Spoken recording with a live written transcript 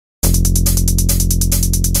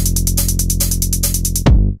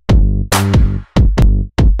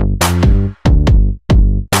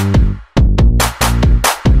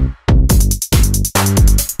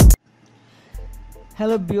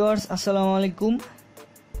Hello viewers, আসসালামু আলাইকুম।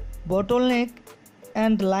 Bottleneck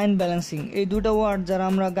and line balancing এই দুটো ওয়ার্ড যারা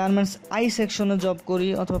আমরা গার্মেন্টস আই সেকশনে জব করি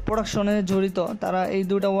অথবা প্রোডাকশনে জড়িত তারা এই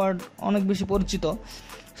দুটো ওয়ার্ড অনেক বেশি পরিচিত।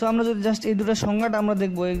 সো আমরা যদি জাস্ট এই দুটো সংজ্ঞাটা আমরা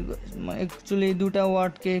দেখবো অ্যাকচুয়ালি এই দুটো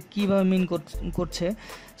ওয়ার্ডকে কীভাবে মিন করছে।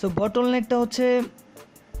 সো বটলনেকটা হচ্ছে,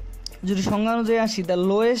 যদি সংজ্ঞা অনুযায়ী আসি, the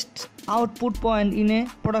lowest output point in a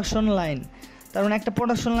production line. তার মানে একটা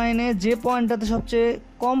প্রোডাকশন লাইনে যে পয়েন্টটাতে সবচেয়ে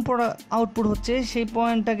কম আউটপুট হচ্ছে সেই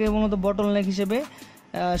পয়েন্টটাকে মূলত বটলনেক হিসেবে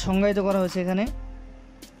সংজ্ঞায়িত করা হয়েছে এখানে।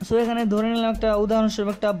 সো এখানে ধরে নিলাম একটা উদাহরণস্বরূপ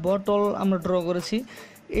একটা বোতল আমরা ড্র করেছি।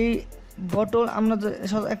 এই বোতল আমরা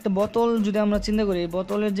একটা বোতল যদি আমরা চিন্তা করি,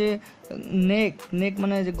 বোতলের যে নেক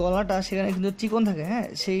মানে যে গলাটা সেখানে কিন্তু চিকন থাকে, হ্যাঁ,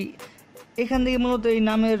 সেই এখান থেকে মূলত এই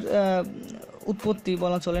নামের উৎপত্তি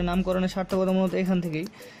বলা চলে, নামকরণের সার্থকতা মূলত এখান থেকেই।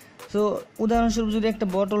 সো উদাহরণস্বরূপ যদি একটা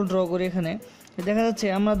বোতল ড্র করি, এখানে দেখা যাচ্ছে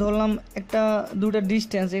আমরা ধরলাম দুটা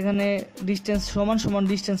ডিস্টেন্স, এখানে ডিস্টেন্স সমান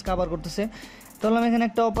ডিস্টেন্স কভার করতেছে। ধরলাম এখানে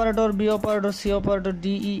একটা operator, B operator, C operator,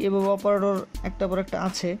 DE এবং অপারেটর একটা পর একটা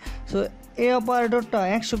আছে। সো এই অপারেটরটা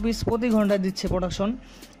 100 পিস প্রতি ঘন্টায় দিচ্ছে প্রোডাকশন,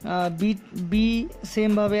 বি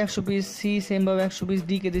সেমভাবে 100 পিস, সি সেমভাবে 100 পিস,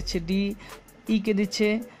 ডিকে দিচ্ছে, ডি ইকে দিচ্ছে,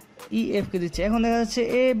 এফকে দিচ্ছে। এখন দেখা যাচ্ছে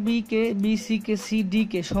এ বিকে, বি সিকে, সি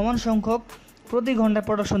ডিকে সমান সংখ্যক প্রতি ঘন্টায়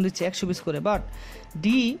প্রোডাকশন দিচ্ছে 100 পিস করে, বাট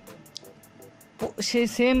ডি সেই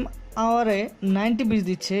সেম আওয়ারে 90 পিস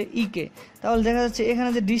দিচ্ছে ইকে। তাহলে দেখা যাচ্ছে এখানে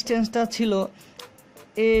যে ডিস্টেন্সটা ছিল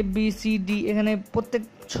এ বি সি ডি, এখানে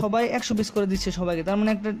সবাই 100 পিস করে দিচ্ছে সবাইকে। তার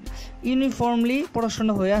মানে একটা ইউনিফর্মলি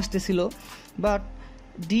প্রোডাকশনটা হয়ে আসতেছিল, বাট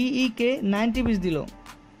ডিইকে 90 পিস দিল।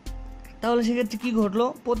 তাহলে সেক্ষেত্রে কী ঘটলো,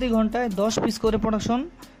 প্রতি ঘন্টায় 10 পিস করে প্রোডাকশন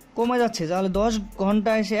কমে যাচ্ছে। তাহলে 10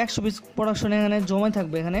 ঘন্টায় সে 100 পিস প্রোডাকশন এখানে জমা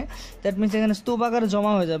থাকবে, এখানে দ্যাট মিনস এখানে স্তূপ আকারে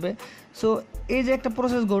জমা হয়ে যাবে। সো এই যে একটা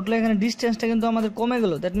প্রসেস ঘটলো, এখানে ডিস্টেন্সটা কিন্তু আমাদের কমে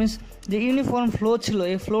গেলো। দ্যাট মিনস যে ইউনিফর্ম ফ্লো ছিল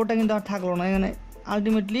এই ফ্লোটা কিন্তু আর থাকলো না, এখানে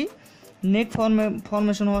আলটিমেটলি নেক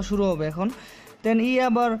ফর্মেশন হওয়া শুরু হবে এখন। দেন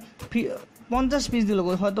আবার 50 পিস দিল,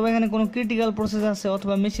 হয়তো এখানে কোনো ক্রিটিক্যাল প্রসেস আছে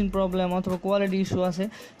অথবা মেশিন প্রবলেম অথবা কোয়ালিটি ইস্যু আছে,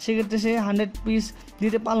 সেক্ষেত্রে সে 100 পিস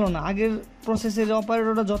দিতে পারলো না। আগের প্রসেসের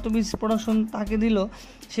অপারেটরটা যত পিস প্রোডাকশন তাকে দিল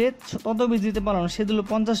সে তত পিস দিতে পারলো না, সে দিল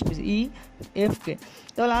 50 পিস এফকে।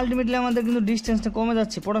 তাহলে আলটিমেটলি আমাদের কিন্তু ডিস্টেন্সটা কমে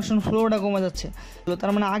যাচ্ছে, প্রোডাকশন ফ্লোটা কমে যাচ্ছে।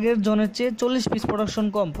 তার মানে আগের জনের চেয়ে 40 পিস প্রোডাকশন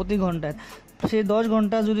কম প্রতি ঘন্টায়। সে 10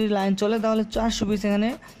 ঘন্টা যদি লাইন চলে তাহলে 400 পিস এখানে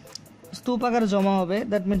স্তূপ আকারে জমা হবে।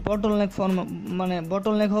 দ্যাট মিনস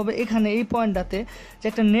বটলনেক হবে এখানে এই পয়েন্টটাতে, যে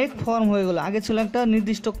একটা নেক ফর্ম হয়ে গেলো। আগে ছিল একটা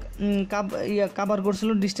নির্দিষ্ট কাভার করছিল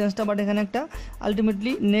ডিস্টেন্সটা, বাট এখানে একটা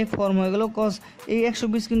আলটিমেটলি নেক ফর্ম হয়ে গেলো। কজ এই 100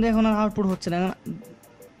 পিস কিন্তু এখন আর আউটপুট হচ্ছে না,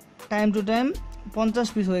 টাইম টু টাইম 50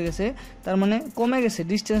 পিস হয়ে গেছে। তার মানে কমে গেছে,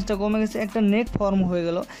 ডিস্টেন্সটা কমে গেছে, একটা নেক ফর্ম হয়ে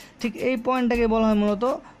গেল। ঠিক এই পয়েন্টটাকে বলা হয় মূলত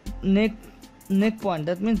নেক point.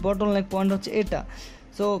 That means bottleneck point হচ্ছে এটা।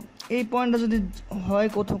 সো এই পয়েন্টটা যদি হয়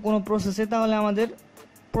কোনো প্রসেসে, তাহলে আমাদের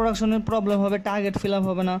প্রোডাকশনের প্রবলেম হবে, টার্গেট ফিল আপ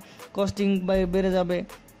হবে না, কস্টিং বেড়ে যাবে,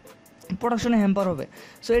 প্রোডাকশনে হ্যাম্পার হবে।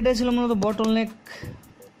 সো এটাই ছিল মূলত বটলনেক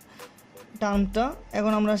টার্মটা।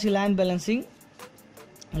 এখন আমরা আসি লাইন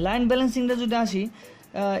ব্যালেন্সিংটা যদি আসি,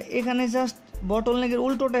 এখানে জাস্ট বটলনেকের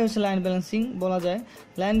উল্টোটাই হচ্ছে লাইন ব্যালেন্সিং বলা যায়।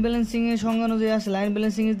 লাইন ব্যালেন্সিংয়ের সংজ্ঞা অনুযায়ী আসে, line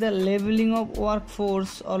balancing is the leveling of work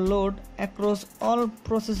force or load across all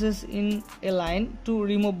processes in a line to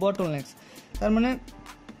remove বটলনেকস। তার মানে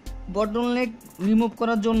বটলনেক রিমুভ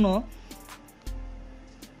করার জন্য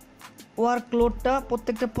ওয়ার্কলোডটা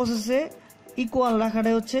প্রত্যেকটা প্রসেসে ইকুয়াল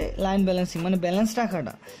রাখাটাই হচ্ছে লাইন ব্যালেন্সিং, মানে ব্যালেন্স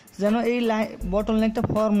রাখাটা, যেন এই বটলনেকটা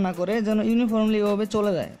ফর্ম না করে, যেন ইউনিফর্মলি এভাবে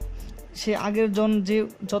চলে যায়। সে আগের জন যে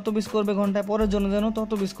যত পিস করবে ঘন্টায়, পরের জন্য যেন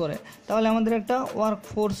তত পিস করে। তাহলে আমাদের একটা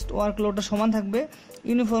ওয়ার্কলোডটা সমান থাকবে,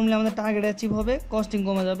 ইউনিফর্মলি আমাদের টার্গেট অ্যাচিভ হবে, কস্টিং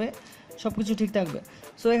কমে যাবে, সব কিছু ঠিক থাকবে।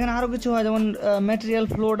 সো এখানে আরও কিছু হয়, যেমন ম্যাটেরিয়াল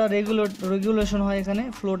ফ্লোটা রেগুলেশন হয়। এখানে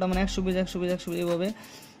ফ্লোটা মানে 100 পিস এভাবে,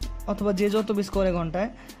 অথবা যে যত পিস করে ঘন্টায়।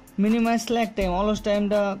 মিনিমাইজ স্ল্যাক টাইম, অলস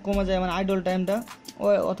টাইমটা কমে যায়, মানে আইডল টাইমটা,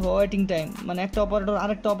 অথবা ওয়েটিং টাইম, মানে একটা অপারেটর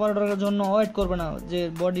আরেকটা অপারেটরের জন্য ওয়েট করবে না, যে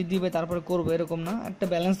বডি দিবে তারপরে করবে এরকম না, একটা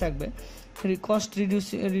ব্যালেন্স থাকবে। কস্ট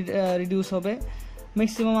রিডিউস হবে।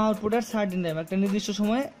 ম্যাক্সিমাম আউটপুট আর সার্টিন টাইম, একটা নির্দিষ্ট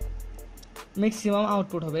সময়ে ম্যাক্সিমাম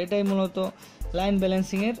আউটপুট হবে। এটাই মূলত লাইন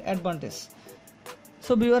ব্যালেন্সিংয়ের অ্যাডভান্টেজ।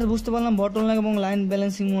 সো ভিউয়ার্স, বুঝতে পারলাম বটলনেক এবং লাইন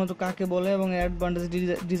ব্যালেন্সিং মূলত কাকে বলে এবং অ্যাডভান্টেজ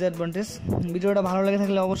ডিসঅ্যাডভান্টেজ। ভিডিওটা ভালো লেগে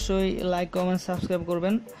থাকলে অবশ্যই লাইক, কমেন্ট, সাবস্ক্রাইব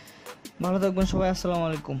করবেন। ভালো থাকবেন সবাই, আসসালামু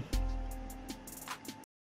আলাইকুম।